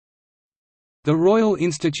The Royal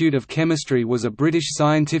Institute of Chemistry was a British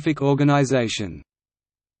scientific organisation.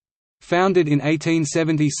 Founded in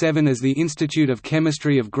 1877 as the Institute of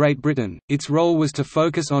Chemistry of Great Britain, its role was to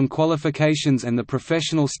focus on qualifications and the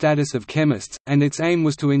professional status of chemists, and its aim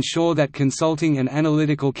was to ensure that consulting and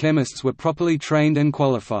analytical chemists were properly trained and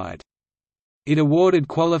qualified. It awarded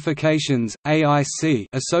qualifications, AIC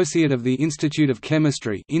Associate of the Institute of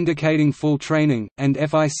Chemistry indicating full training, and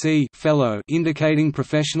FIC Fellow indicating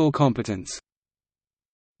professional competence.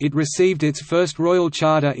 It received its first Royal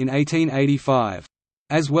Charter in 1885.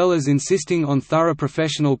 As well as insisting on thorough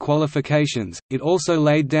professional qualifications, it also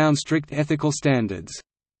laid down strict ethical standards.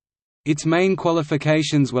 Its main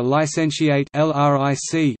qualifications were licentiate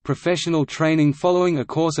 (LRIC) professional training following a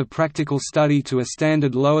course of practical study to a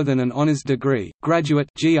standard lower than an honours degree, graduate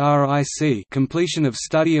 (GRIC) completion of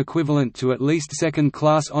study equivalent to at least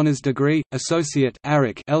second-class honours degree, associate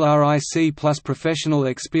 (ARIC) LRIC plus professional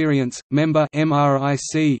experience, member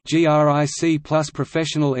 (MRIC) GRIC plus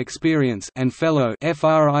professional experience, and fellow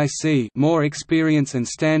 (FRIC) more experience and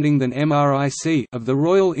standing than MRIC of the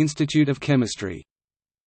Royal Institute of Chemistry.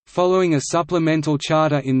 Following a supplemental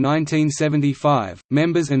charter in 1975,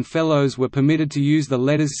 members and fellows were permitted to use the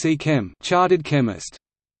letters C-Chem Chartered Chemist.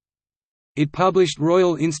 It published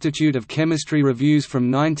Royal Institute of Chemistry reviews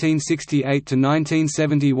from 1968 to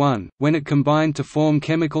 1971, when it combined to form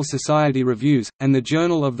Chemical Society Reviews, and the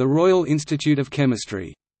Journal of the Royal Institute of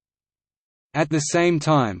Chemistry. At the same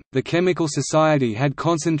time, the Chemical Society had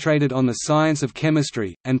concentrated on the science of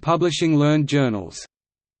chemistry, and publishing learned journals.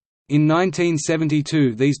 In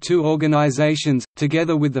 1972 these two organizations,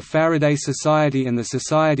 together with the Faraday Society and the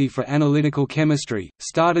Society for Analytical Chemistry,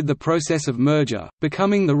 started the process of merger,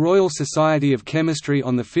 becoming the Royal Society of Chemistry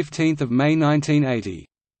on 15 May 1980.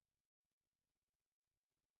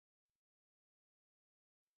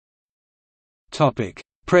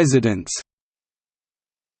 Presidents: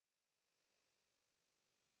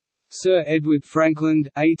 Sir Edward Frankland,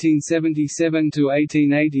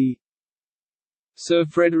 1877–1880. Sir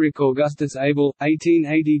Frederick Augustus Abel,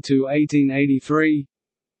 1880–1883.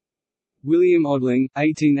 William Odling,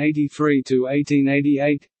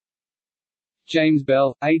 1883–1888. James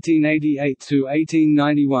Bell,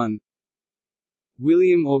 1888–1891.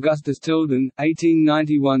 William Augustus Tilden,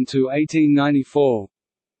 1891–1894.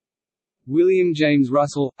 William James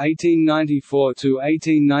Russell,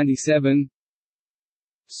 1894–1897.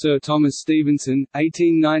 Sir Thomas Stevenson,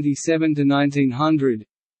 1897–1900.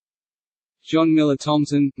 John Miller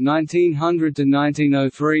Thompson,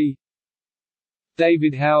 1900–1903.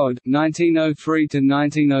 David Howard,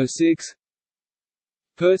 1903–1906.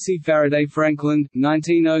 Percy Faraday Frankland,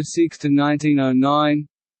 1906–1909.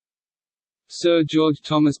 Sir George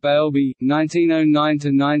Thomas Baleby,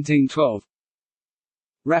 1909–1912.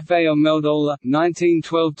 Raphael Meldola,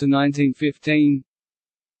 1912–1915.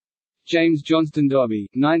 James Johnston Dobby,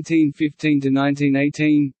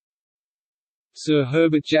 1915–1918. Sir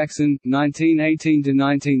Herbert Jackson,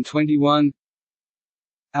 1918–1921.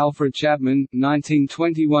 Alfred Chapman,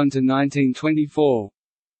 1921–1924.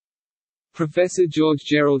 Professor George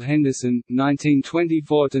Gerald Henderson,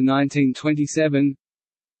 1924–1927.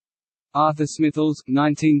 Arthur Smithles,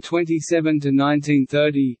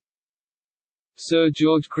 1927–1930. Sir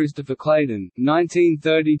George Christopher Clayton,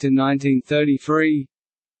 1930–1933.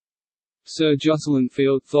 Sir Jocelyn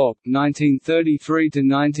Field Thorpe,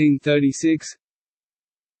 1933–1936.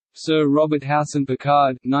 Sir Robert Howson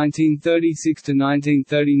Pickard,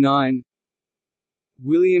 1936–1939.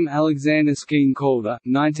 William Alexander Skene Calder,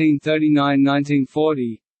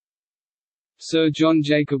 1939–1940. Sir John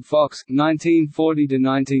Jacob Fox,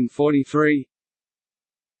 1940–1943.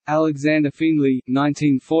 Alexander Findlay,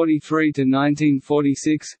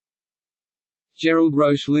 1943–1946. Gerald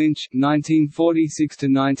Roche Lynch,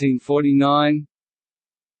 1946–1949.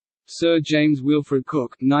 Sir James Wilfred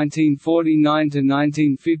Cook,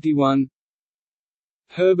 1949–1951.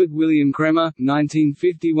 Herbert William Kremer,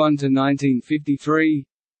 1951–1953.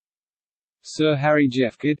 Sir Harry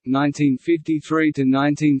Jeffcott,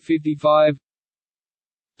 1953–1955.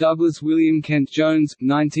 Douglas William Kent Jones,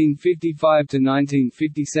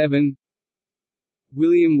 1955–1957.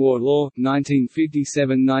 William Wardlaw,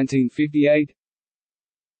 1957–1958.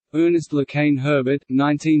 Ernest LeCaine Herbert,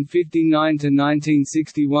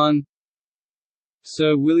 1959–1961.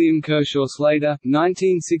 Sir William Kershaw Slater,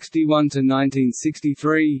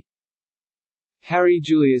 1961–1963. Harry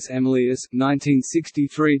Julius Emilius,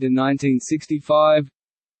 1963–1965.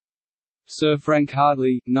 Sir Frank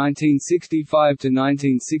Hartley,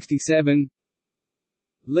 1965–1967.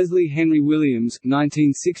 Leslie Henry Williams,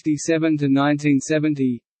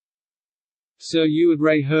 1967–1970. Sir Ewart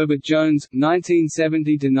Ray Herbert Jones,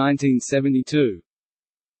 1970–1972.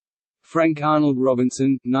 Frank Arnold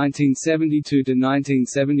Robinson,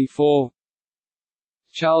 1972–1974.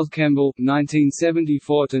 Charles Campbell,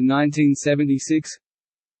 1974–1976.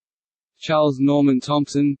 Charles Norman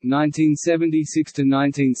Thompson,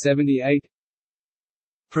 1976–1978.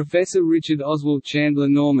 Professor Richard Oswald Chandler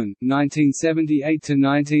Norman,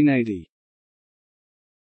 1978–1980.